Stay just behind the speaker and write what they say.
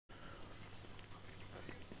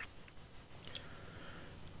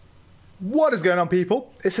What is going on,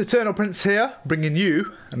 people? It's Eternal Prince here, bringing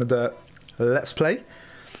you another Let's Play.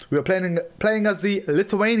 We are playing as the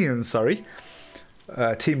Lithuanians,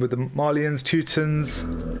 team with the Malians, Teutons.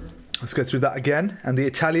 Let's go through that again. And the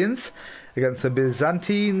Italians against the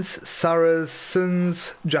Byzantines,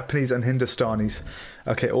 Saracens, Japanese and Hindustanis.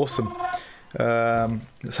 Okay, awesome.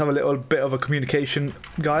 Let's have a little bit of a communication,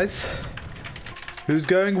 guys. Who's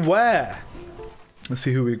going where? Let's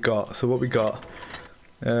see who we got. So what we got?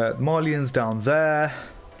 Malians down there.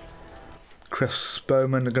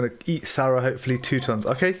 Crossbowmen are going to eat Sarah, hopefully Teutons.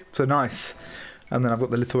 Okay, so nice. And then I've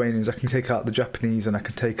got the Lithuanians. I can take out the Japanese and I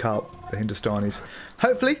can take out the Hindustanis.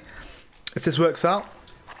 Hopefully, if this works out.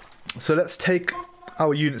 So let's take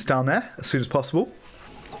our units down there as soon as possible.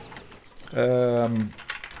 Protect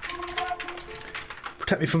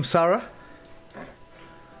me from Sarah.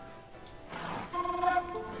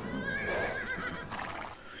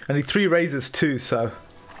 I need 3 razors too, so...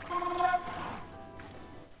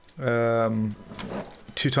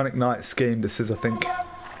 Teutonic Knights game this is, I think.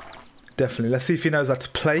 Definitely. Let's see if he knows how to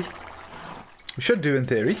play. We should do in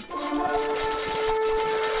theory.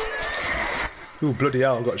 Ooh, bloody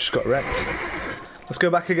hell, just got wrecked. Let's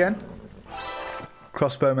go back again.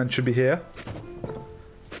 Crossbowmen should be here.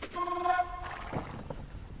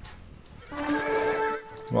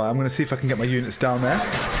 Right, I'm going to see if I can get my units down there.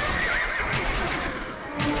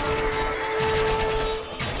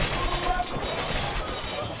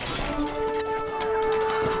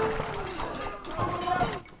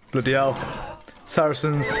 Bloody hell.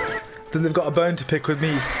 Saracens. Then they've got a bone to pick with me.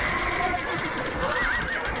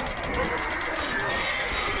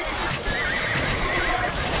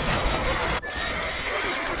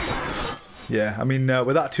 Yeah, I mean,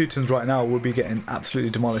 without Teutons right now, we'll be getting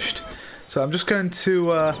absolutely demolished. So I'm just going to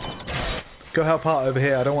go help out over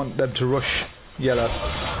here. I don't want them to rush yellow,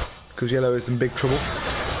 because yellow is in big trouble.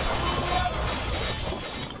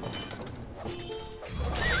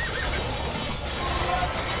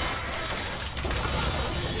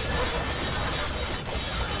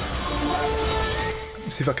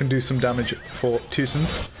 See if I can do some damage for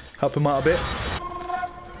Teutons. Help them out a bit.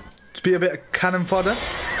 Just be a bit of cannon fodder.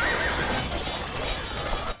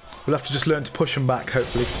 We'll have to just learn to push them back,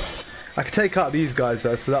 hopefully. I can take out these guys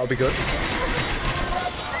though, so that'll be good.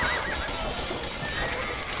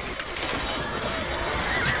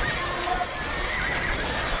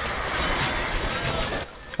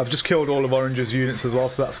 I've just killed all of Orange's units as well,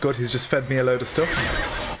 so that's good. He's just fed me a load of stuff.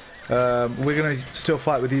 We're going to still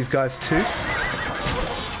fight with these guys too.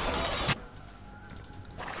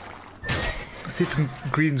 Let's see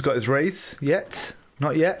if Green's got his raise yet.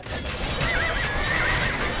 Not yet.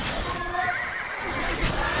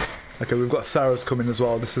 Okay, we've got Sarah's coming as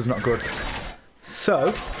well. This is not good.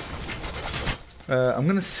 So, I'm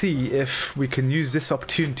going to see if we can use this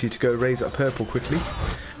opportunity to go raise up purple quickly.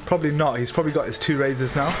 Probably not. He's probably got his 2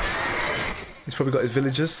 raises now. He's probably got his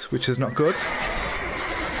villagers, which is not good.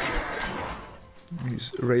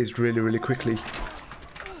 He's raised really, really quickly.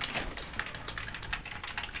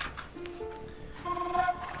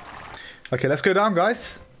 Okay, let's go down,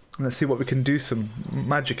 guys. And let's see what we can do. Some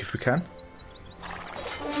magic if we can.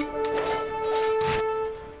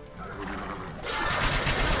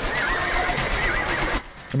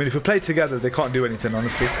 I mean, if we play together, they can't do anything,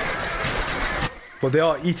 honestly. Well, they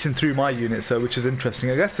are eating through my units, so which is interesting.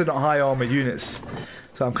 I guess they're not high armor units,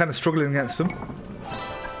 so I'm kind of struggling against them.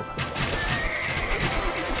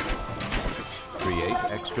 Create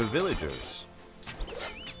extra villagers.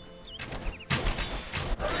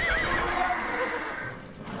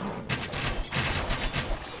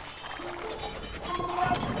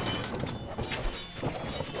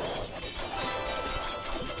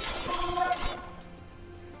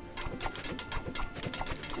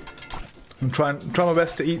 I'm trying my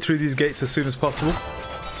best to eat through these gates as soon as possible.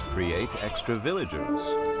 Create extra villagers.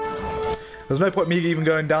 There's no point me even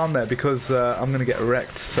going down there because I'm going to get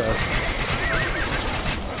wrecked, so...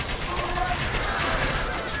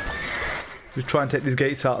 We try and take these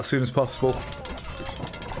gates out as soon as possible.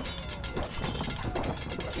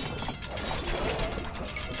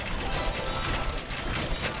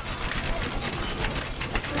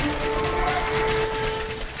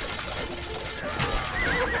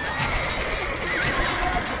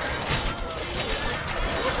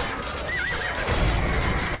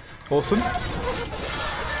 Awesome.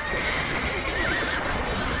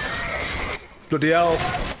 Bloody hell.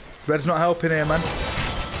 Red's not helping here, man.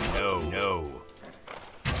 No.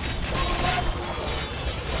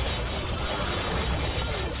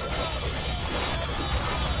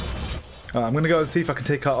 I'm going to go and see if I can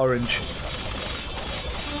take out Orange.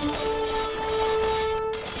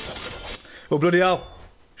 Oh, bloody hell.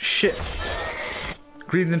 Shit.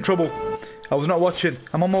 Green's in trouble. I was not watching.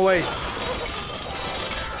 I'm on my way.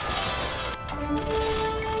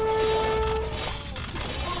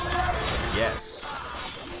 Yes.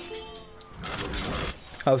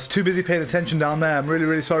 I was too busy paying attention down there. I'm really,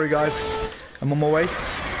 really sorry, guys. I'm on my way.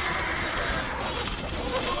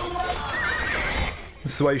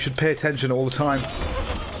 This is why you should pay attention all the time.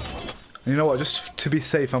 And you know what? Just to be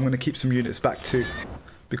safe, I'm going to keep some units back too.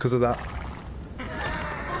 Because of that.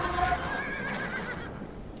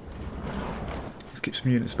 Let's keep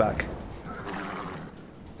some units back.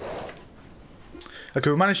 Okay,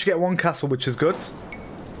 we managed to get one castle, which is good.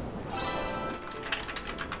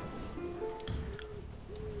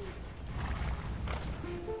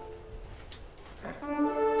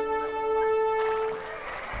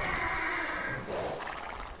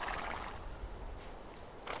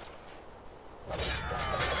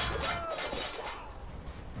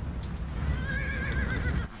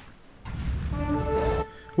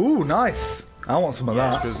 Ooh, nice! I want some of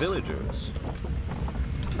that. Extra villagers.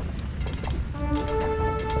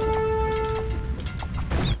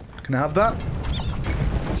 Can I have that?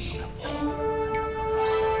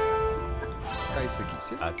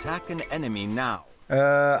 Attack an enemy now.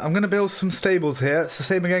 I'm going to build some stables here. It's the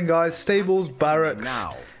same again, guys. Stables, barracks,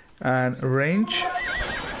 Now. and range.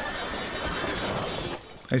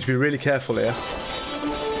 I need to be really careful here.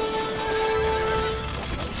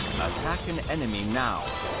 Attack an enemy now.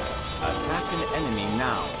 Attack an enemy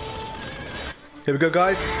now. Here we go,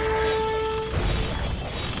 guys.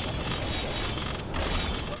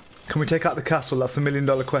 Can we take out the castle? That's $1 million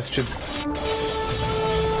question.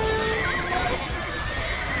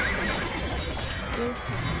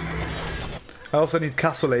 I also need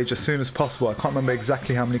castle age as soon as possible. I can't remember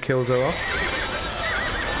exactly how many kills there are.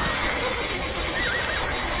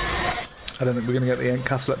 I don't think we're going to get the end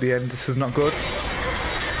castle at the end. This is not good.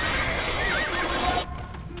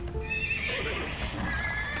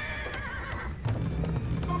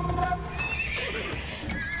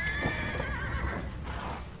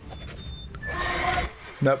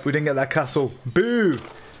 Nope, we didn't get that castle. Boo!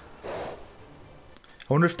 I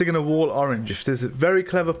wonder if they're going to wall orange. If there's a very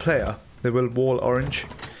clever player, they will wall orange.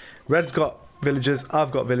 Red's got villagers,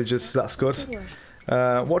 I've got villagers, so that's good.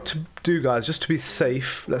 What to do, guys, just to be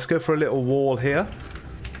safe, let's go for a little wall here.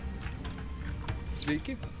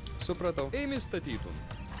 Sveiki, supratau. Ėmė statytum.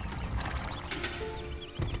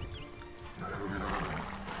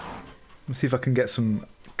 Let's see if I can get some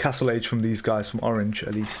castle age from these guys from orange,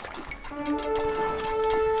 at least.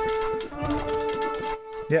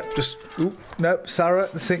 Yep, just... Ooh, nope, Sarah,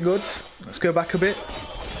 this ain't good. Let's go back a bit.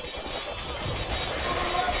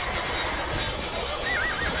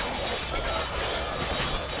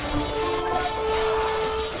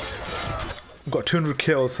 We've got 200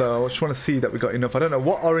 kills, so I just want to see that we got enough. I don't know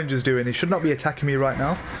what orange is doing. He should not be attacking me right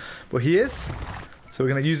now, but he is. So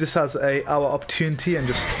we're going to use this as our opportunity and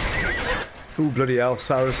just... Ooh, bloody hell,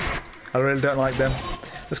 Sarah's. I really don't like them.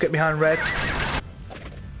 Let's get behind red.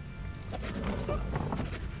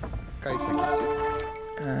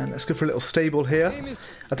 And let's go for a little stable here. I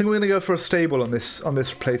think we're going to go for a stable on this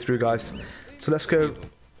playthrough, guys. So let's go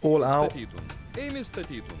all out.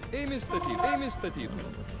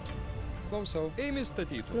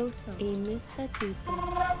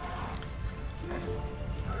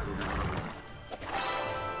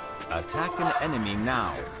 Attack an enemy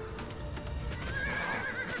now.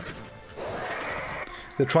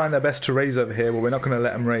 They're trying their best to raise over here, but we're not going to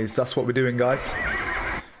let them raise. That's what we're doing, guys.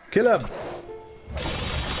 Kill him!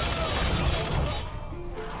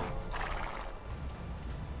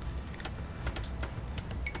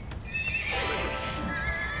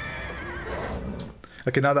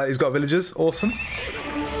 Okay, now that he's got villagers, awesome.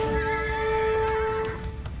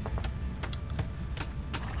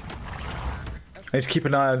 I need to keep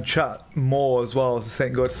an eye on chat more as well, as this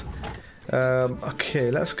ain't good.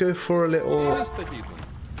 Okay, let's go for a little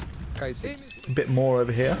bit more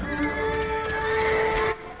over here.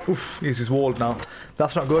 Oof, he's walled now.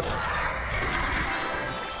 That's not good.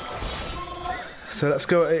 So let's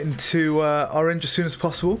go into orange as soon as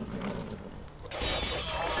possible.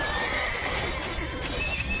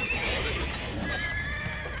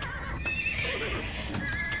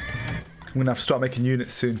 I'm going to have to start making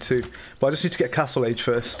units soon too. But I just need to get castle age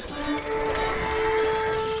first.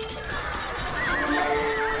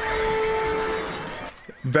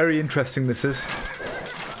 Very interesting this is.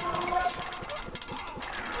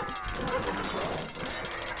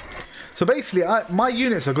 So basically, my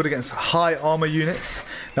units are good against high armor units.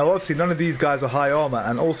 Now obviously none of these guys are high armor,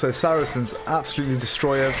 and also Saracens absolutely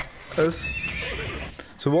destroy us.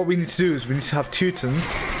 So what we need to do is we need to have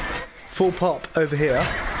Teutons full pop over here.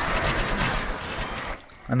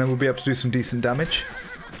 and then we'll be able to do some decent damage.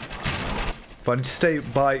 But I need to stay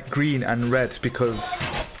by green and red because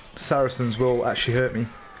Saracens will actually hurt me.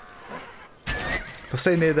 If I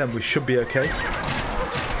stay near them, we should be okay.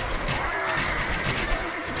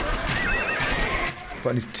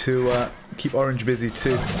 But I need to keep orange busy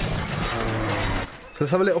too. So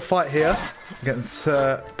let's have a little fight here against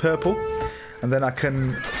purple, and then I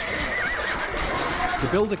can To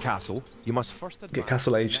build a castle, you must first get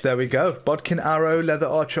castle age. There we go. Bodkin arrow, leather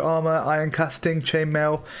archer armor, iron casting,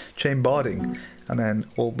 chainmail, chain barding, and then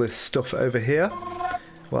all this stuff over here.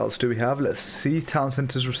 What else do we have? Let's see. Town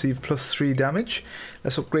centers receive +3 damage.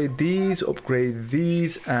 Let's upgrade these,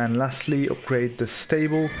 and lastly upgrade the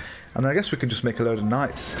stable. And then I guess we can just make a load of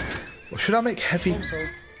knights. Or should I make heavy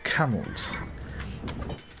camels?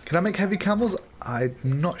 Can I make heavy camels? I'm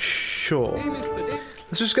not sure.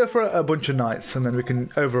 Let's just go for a bunch of knights and then we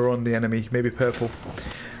can overrun the enemy. Maybe purple.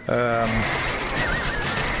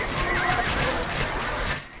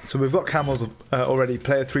 So we've got camels already.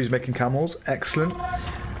 Player 3 is making camels. Excellent.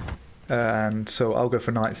 And so I'll go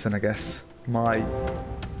for knights then, I guess. My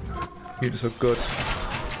units are good.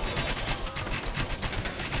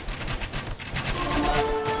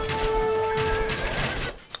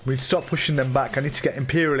 We need to stop pushing them back. I need to get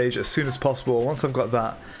Imperial Age as soon as possible. Once I've got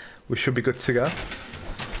that, we should be good to go.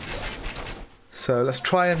 So let's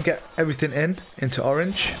try and get everything into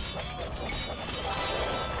orange.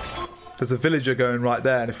 There's a villager going right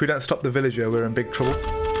there, and if we don't stop the villager, we're in big trouble.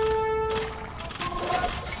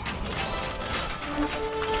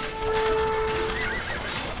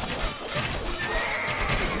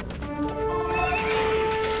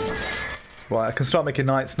 Right, I can start making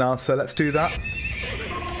knights now, so let's do that.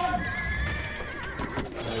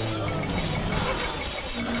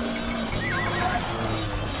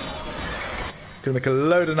 Gonna make a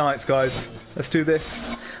load of knights, guys. Let's do this.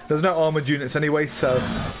 There's no armoured units anyway, so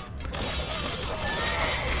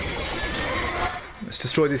let's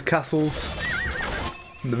destroy these castles.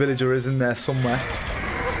 And the villager is in there somewhere.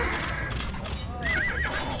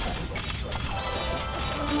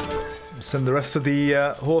 Send the rest of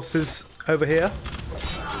the horses over here,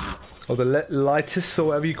 or the Lightis, or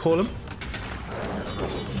whatever you call them.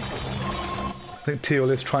 I think Teal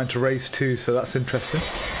is trying to race too, so that's interesting.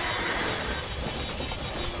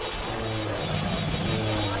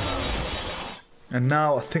 And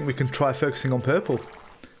now I think we can try focusing on purple.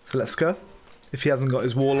 So let's go. If he hasn't got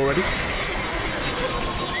his wall already.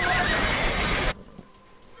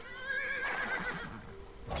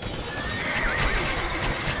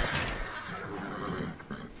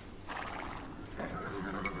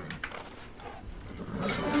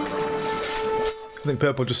 I think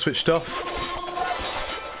purple just switched off.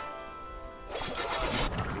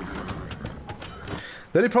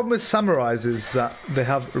 The only problem with samurais is that they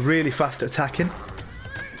have really fast attacking,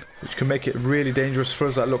 which can make it really dangerous for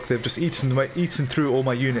us. Like, look, they've just eaten through all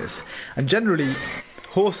my units. And generally,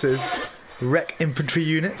 horses wreck infantry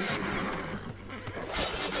units.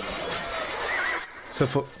 So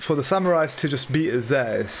for the samurais to just beat us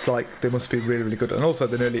there, it's like they must be really, really good. And also,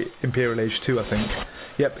 they're nearly Imperial Age too, I think.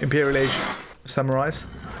 Yep, Imperial Age samurais.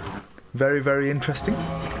 Very, very interesting.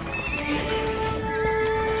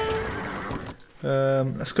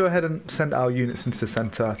 Let's go ahead and send our units into the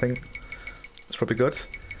centre, I think. That's probably good.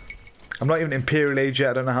 I'm not even Imperial Age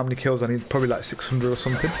yet, I don't know how many kills I need, probably like 600 or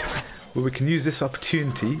something. But we can use this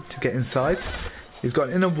opportunity to get inside. He's got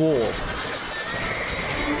an inner wall.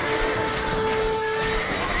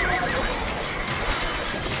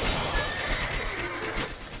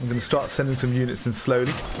 I'm going to start sending some units in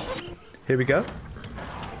slowly. Here we go.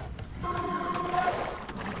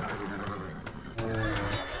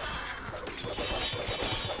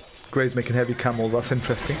 Grey's making heavy camels, that's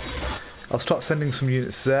interesting. I'll start sending some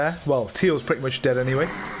units there. Well, Teal's pretty much dead anyway.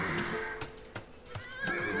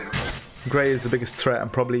 Grey is the biggest threat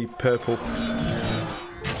and probably purple.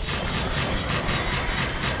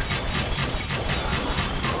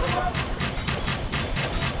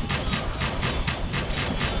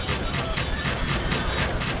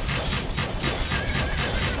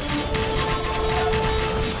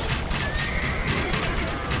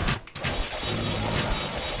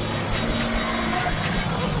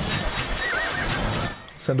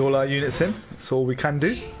 Send all our units in, that's all we can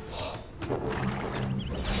do.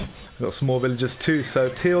 We've got some more villagers too, so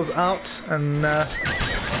Teal's out, and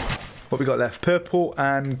what we got left? Purple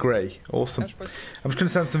and grey. Awesome. I'm just going to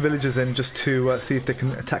send some villagers in just to see if they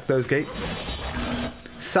can attack those gates.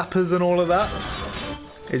 Sappers and all of that.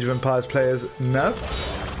 Age of Empires players, no.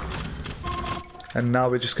 And now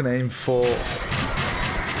we're just going to aim for...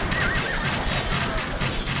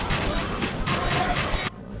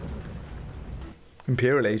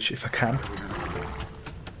 Imperial Age if I can.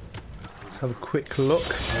 Let's have a quick look.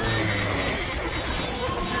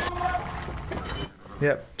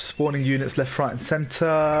 Yep, spawning units left, right and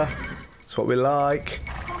centre. That's what we like.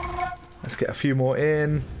 Let's get a few more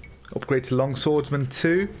in. Upgrade to Longswordsman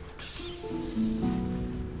too.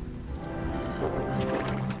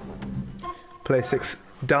 Play 6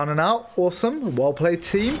 down and out. Awesome. Well played,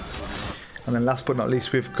 team. And then last but not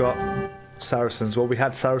least, we've got Saracens. Well, we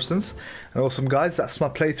had Saracens. And awesome, guys. That's my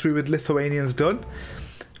playthrough with Lithuanians done.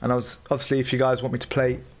 And obviously, if you guys want me to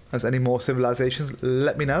play as any more civilizations,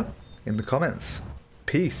 let me know in the comments.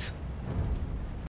 Peace.